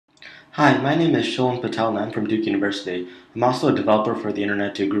Hi, my name is Shilan Patel and I'm from Duke University. I'm also a developer for the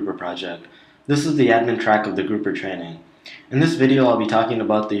Internet to Grouper project. This is the admin track of the Grouper training. In this video I'll be talking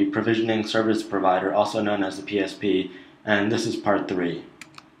about the Provisioning Service Provider, also known as the PSP, and this is part 3.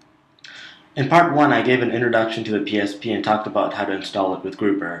 In part 1 I gave an introduction to the PSP and talked about how to install it with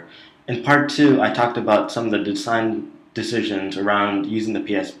Grouper. In part 2 I talked about some of the design decisions around using the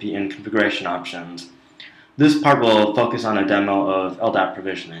PSP and configuration options. This part will focus on a demo of LDAP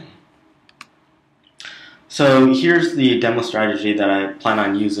provisioning. So here's the demo strategy that I plan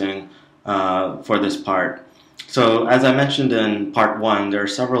on using for this part. So as I mentioned in part 1, there are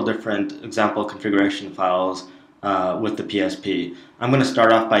several different example configuration files with the PSP. I'm going to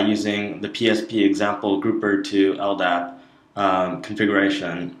start off by using the PSP example grouper to LDAP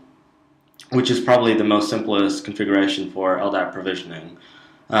configuration, which is probably the most simplest configuration for LDAP provisioning.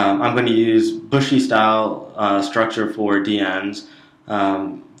 I'm going to use bushy style structure for DNs.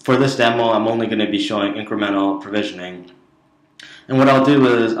 For this demo, I'm only going to be showing incremental provisioning. And what I'll do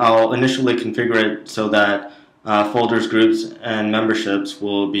is I'll initially configure it so that folders, groups, and memberships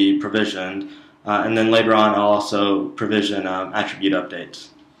will be provisioned. And then later on, I'll also provision attribute updates.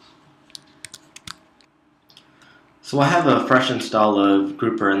 So I have a fresh install of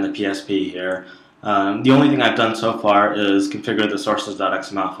Grouper in the PSP here. The only thing I've done so far is configure the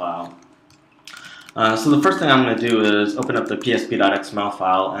sources.xml file. So the first thing I'm going to do is open up the psp.xml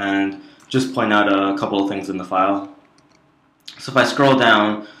file and just point out a couple of things in the file. So if I scroll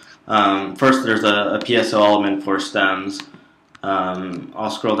down, first there's a PSO element for stems.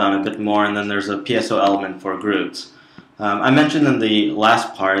 I'll scroll down a bit more, and then there's a PSO element for groups. I mentioned in the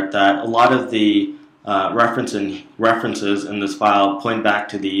last part that a lot of the references in this file point back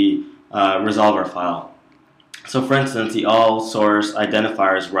to the resolver file. So for instance, the all source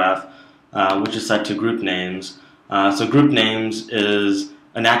identifiers ref, which is set to group names. So group names is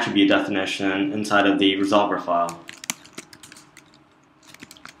an attribute definition inside of the resolver file.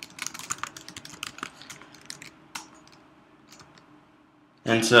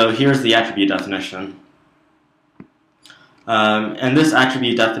 And so here's the attribute definition. And this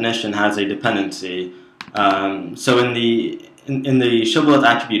attribute definition has a dependency. So in the shibboleth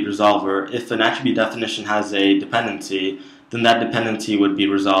attribute resolver, if an attribute definition has a dependency, then that dependency would be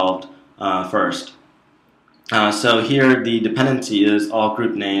resolved first. So here the dependency is all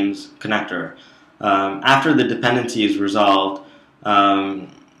group names connector. After the dependency is resolved,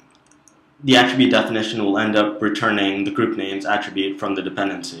 the attribute definition will end up returning the group names attribute from the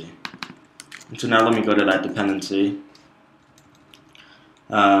dependency. And so now let me go to that dependency.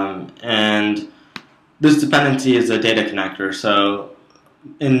 And this dependency is a data connector. So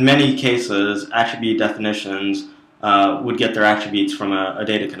in many cases, attribute definitions would get their attributes from a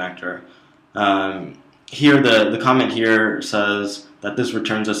data connector. Here, the comment here says that this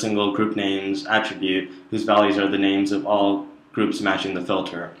returns a single group names attribute whose values are the names of all groups matching the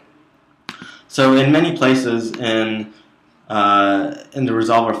filter. So in many places in the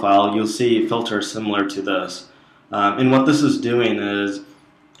resolver file, you'll see filters similar to this. And what this is doing is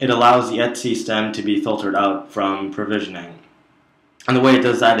it allows the etc stem to be filtered out from provisioning. And the way it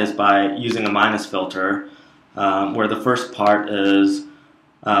does that is by using a minus filter, where the first part is,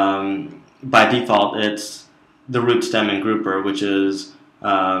 by default, it's the root stem and grouper, which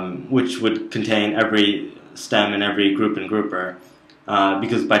would contain every stem in every group and grouper,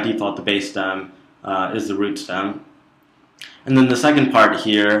 because by default the base stem is the root stem. And then the second part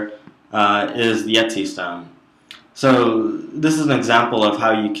here is the etc stem. So this is an example of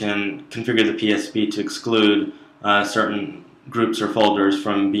how you can configure the PSP to exclude certain groups or folders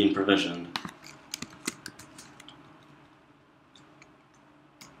from being provisioned.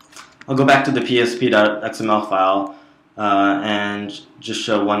 I'll go back to the psp.xml file and just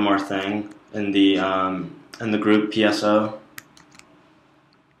show one more thing in the group PSO.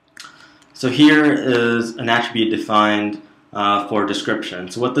 So here is an attribute defined for description.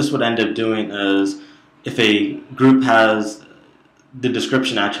 So what this would end up doing is, if a group has the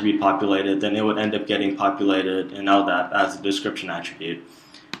description attribute populated, then it would end up getting populated in LDAP as a description attribute.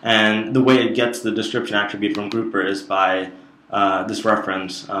 And the way it gets the description attribute from grouper is by this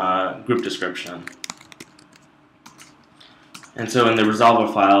reference, group description. And so in the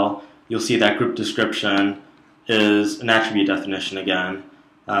resolver file, you'll see that group description is an attribute definition again.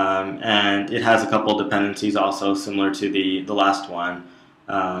 And it has a couple dependencies also similar to the last one.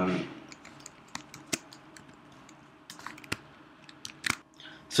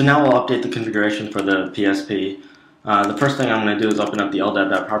 So now we'll update the configuration for the PSP. The first thing I'm going to do is open up the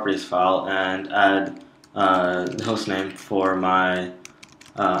LDAP.properties file and add the hostname for my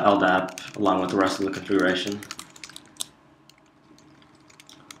LDAP along with the rest of the configuration.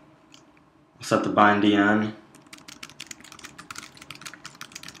 set the bind DN.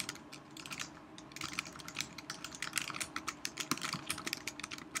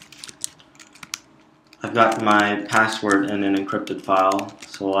 I've got my password in an encrypted file,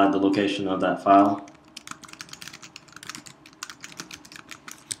 so I'll add the location of that file.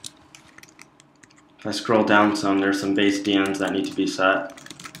 If I scroll down some, there's some base DNs that need to be set.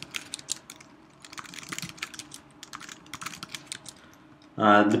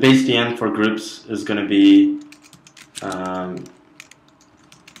 The base DN for groups is going to be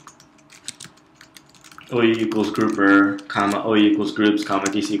OU equals grouper, comma, OU equals groups, comma,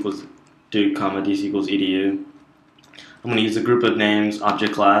 DC equals Duke, comma, DC equals edu. I'm going to use a group of names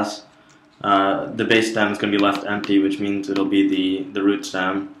object class. The base stem is going to be left empty, which means it'll be the root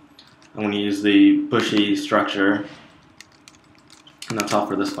stem. I'm going to use the bushy structure, and that's all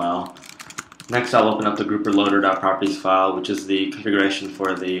for this file. Next, I'll open up the grouper loader.properties file, which is the configuration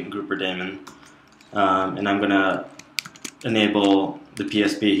for the grouper daemon, and I'm going to enable the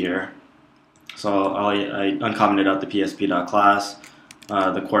PSP here. So I uncommented out the PSP.class,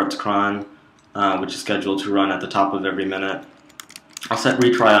 the quartz cron, which is scheduled to run at the top of every minute. I'll set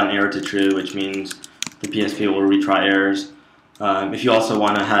retry on error to true, which means the PSP will retry errors. If you also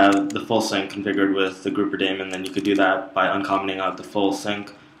want to have the full sync configured with the grouper daemon, then you could do that by uncommenting out the full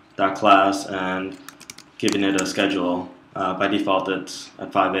sync.class and giving it a schedule. By default, it's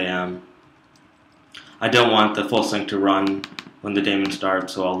at 5 a.m. I don't want the full sync to run when the daemon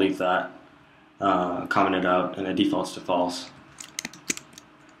starts, so I'll leave that commented out, and it defaults to false.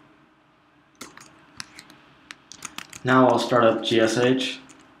 Now I'll start up GSH.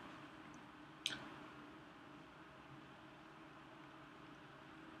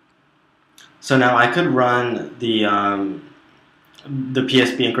 So now I could run the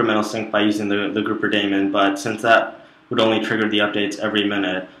PSP incremental sync by using the grouper daemon, but since that would only trigger the updates every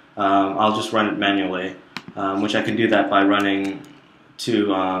minute, I'll just run it manually, which I can do that by running two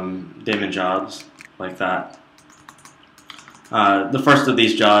daemon jobs like that. The first of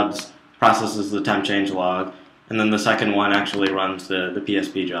these jobs processes the temp change log, and then the second one actually runs the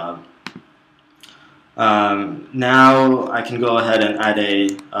PSP job. Now I can go ahead and add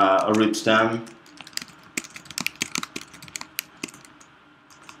a root stem.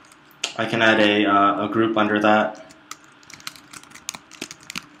 I can add a group under that.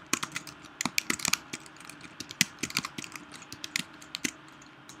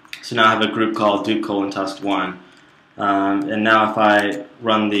 So now I have a group called Duke:test1. And now if I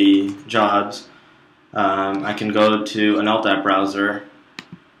run the jobs, I can go to an LDAP browser,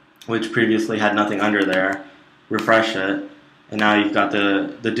 which previously had nothing under there, refresh it, and now you've got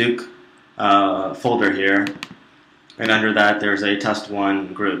the Duke folder here, and under that there's a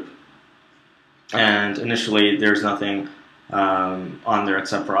test1 group. And initially there's nothing on there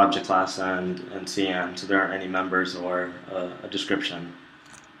except for object class and CN, so there aren't any members or a description.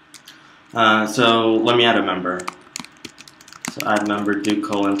 So let me add a member. So add member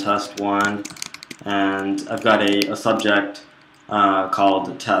Duke:test1, and I've got a subject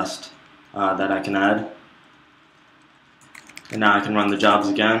called test that I can add. And now I can run the jobs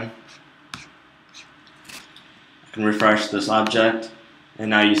again. I can refresh this object, and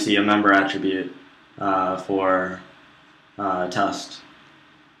now you see a member attribute for test.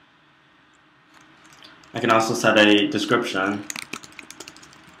 I can also set a description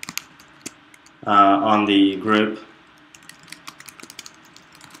on the group.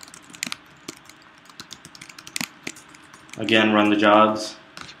 Again, run the jobs,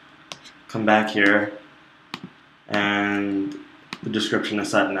 come back here, and the description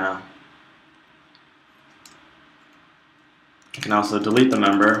is set now. I can also delete the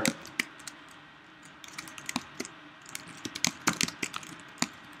member.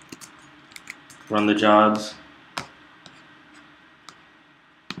 Run the jobs,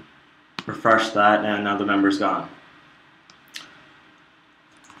 refresh that, and now the member's gone.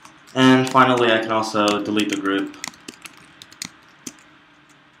 And finally, I can also delete the group.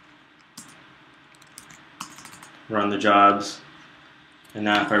 Run the jobs, and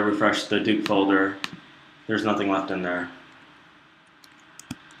now if I refresh the Duke folder, there's nothing left in there.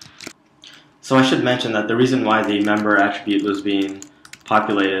 So I should mention that the reason why the member attribute was being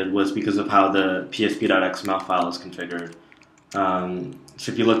populated was because of how the PSP.xml file is configured.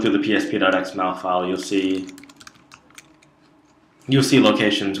 So if you look through the PSP.xml file, you'll see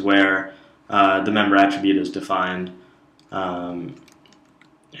locations where the member attribute is defined and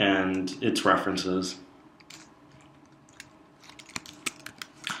its references.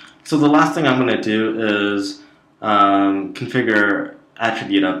 So the last thing I'm going to do is configure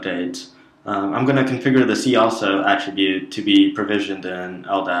attribute updates. I'm going to configure the see also attribute to be provisioned in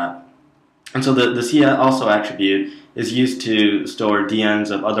LDAP. And so the see also attribute is used to store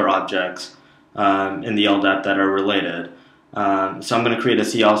DNs of other objects in the LDAP that are related. So I'm going to create a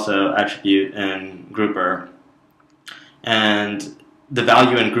see also attribute in Grouper, and the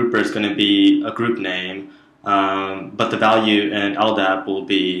value in Grouper is going to be a group name, but the value in LDAP will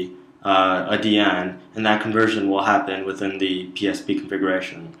be a DN, and that conversion will happen within the PSP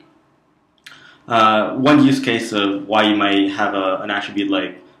configuration. One use case of why you might have an attribute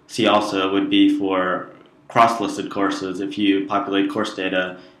like see also would be for cross-listed courses. If you populate course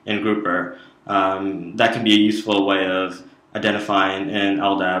data in Grouper, that can be a useful way of identifying in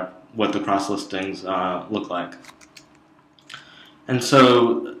LDAP what the cross-listings look like. And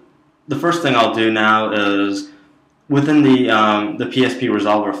so the first thing I'll do now is within the PSP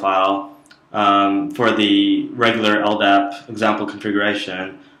resolver file for the regular LDAP example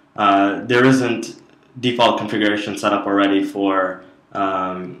configuration, there isn't default configuration set up already for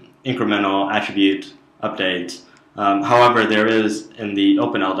incremental attribute updates. However, there is in the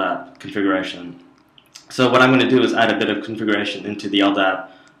Open LDAP configuration. So what I'm going to do is add a bit of configuration into the LDAP,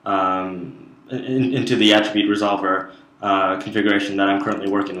 into the attribute resolver configuration that I'm currently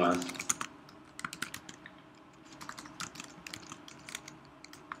working with.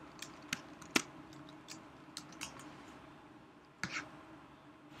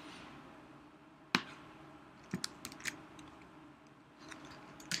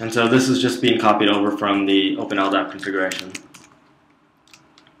 And so this is just being copied over from the Open LDAP configuration.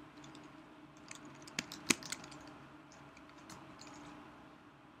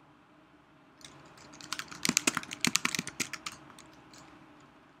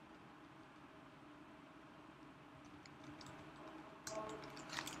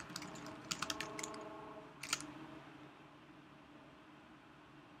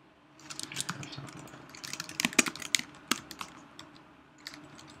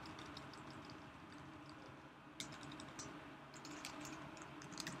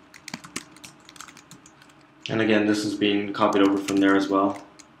 And again, this is being copied over from there as well.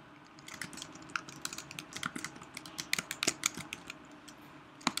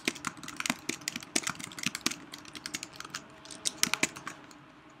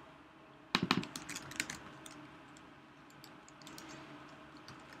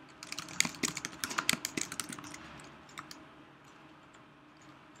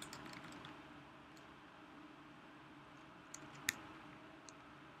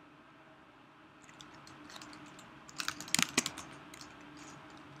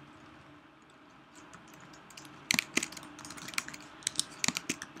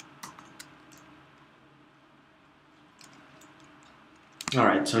 All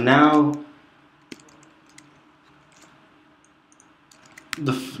right, so now,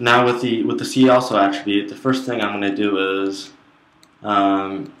 with the see also attribute, the first thing I'm going to do is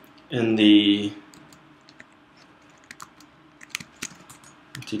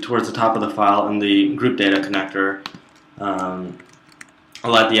towards the top of the file in the group data connector,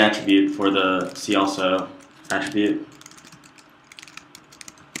 I'll add the attribute for the see also attribute.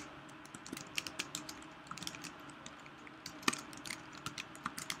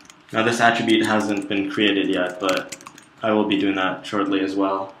 Now this attribute hasn't been created yet, but I will be doing that shortly as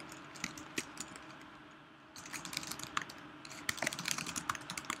well.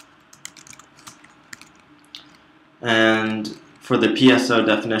 And for the PSO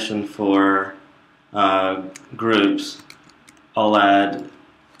definition for groups, I'll add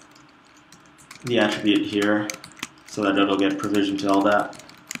the attribute here so that it'll get provisioned to LDAP.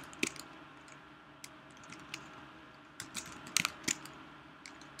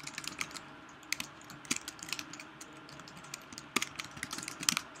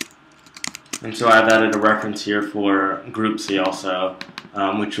 And so I've added a reference here for group see also,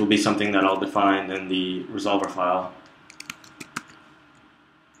 which will be something that I'll define in the resolver file.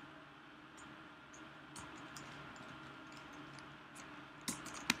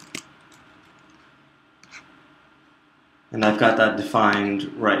 And I've got that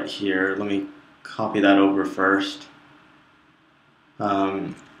defined right here. Let me copy that over first.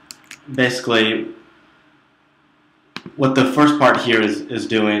 Basically, what the first part here is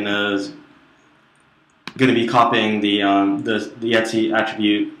doing is going to be copying the etc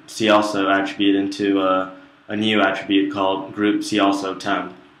attribute see also attribute into a new attribute called group see also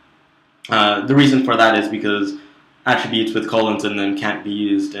temp. The reason for that is because attributes with colons in them can't be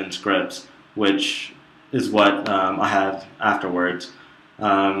used in scripts, which is what I have afterwards.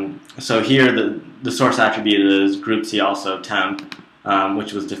 So here the source attribute is group see also temp,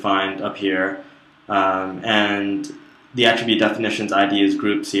 which was defined up here, and the attribute definitions ID is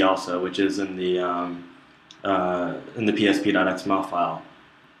group see also, which is in the PSP.xml file.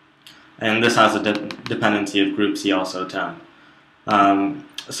 and this has a dependency of group C also temp.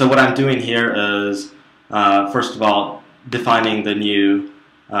 So what I'm doing here is, first of all, defining the new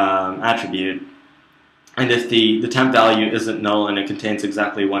attribute. And if the temp value isn't null and it contains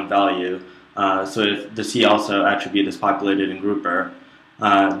exactly one value, so if the C also attribute is populated in Grouper,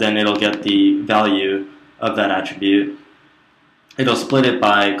 then it'll get the value of that attribute. It'll split it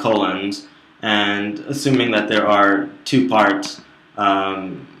by colons, and assuming that there are two parts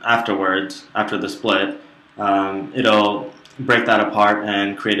afterwards, after the split, it'll break that apart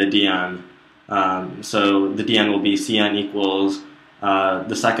and create a DN. So the DN will be CN equals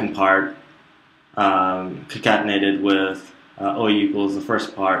the second part concatenated with OE equals the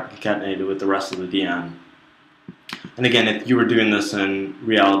first part concatenated with the rest of the DN. And again, if you were doing this in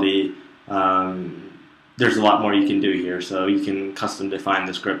reality, there's a lot more you can do here. So you can custom define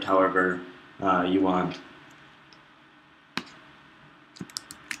the script however you want.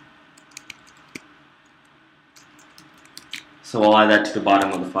 So I'll add that to the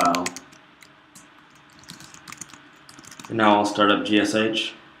bottom of the file. And now I'll start up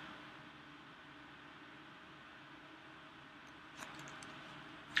GSH.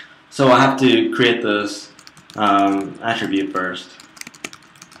 So I have to create this attribute first.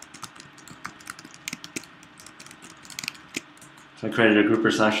 So I created a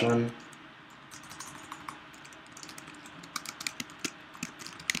grouper session.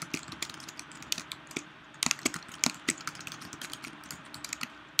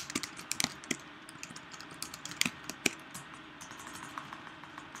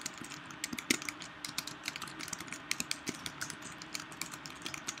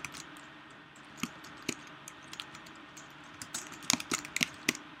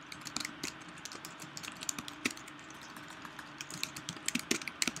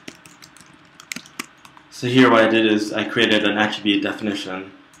 So here what I did is I created an attribute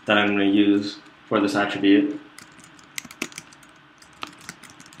definition that I'm going to use for this attribute.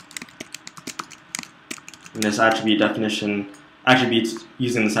 And this attribute definition, attributes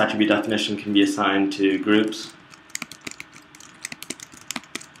using this attribute definition can be assigned to groups.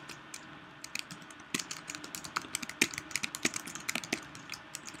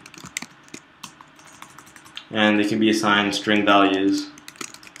 And they can be assigned string values.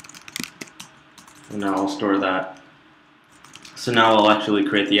 And now I'll store that. So now I'll actually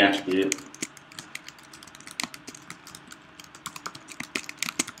create the attribute.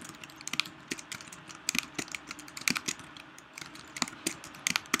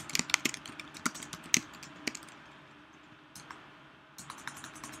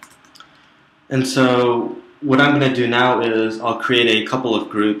 And so what I'm going to do now is I'll create a couple of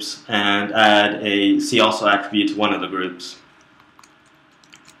groups and add a CAlso attribute to one of the groups.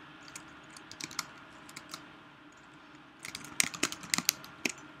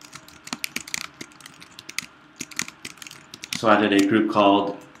 So I added a group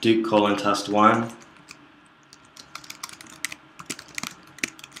called Duke::test1.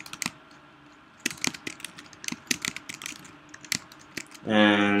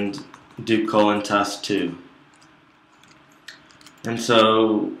 And Duke::test2. And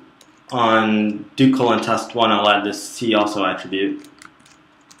so on Duke::test1, I'll add this CAlso attribute.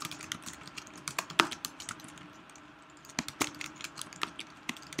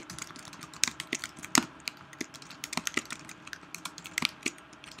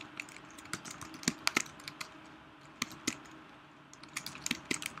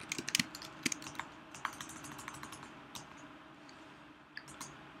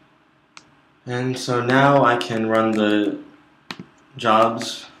 And so now I can run the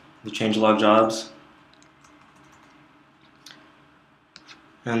jobs, the changelog jobs,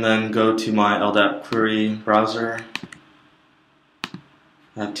 and then go to my LDAP query browser.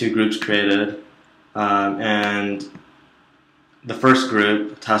 I have two groups created, and the first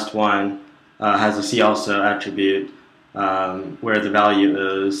group, test1, has a CAlso attribute where the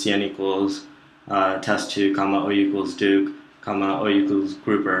value is CN equals test2, O equals Duke, O equals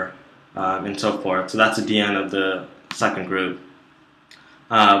Grouper. And so forth. So that's a DN of the second group.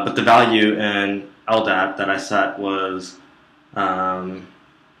 But the value in LDAP that I set was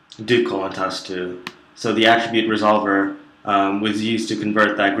Duke::test2. So the attribute resolver was used to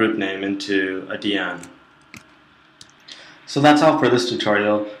convert that group name into a DN. So that's all for this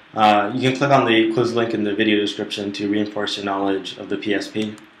tutorial. You can click on the quiz link in the video description to reinforce your knowledge of the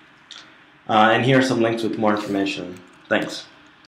PSP. And here are some links with more information. Thanks.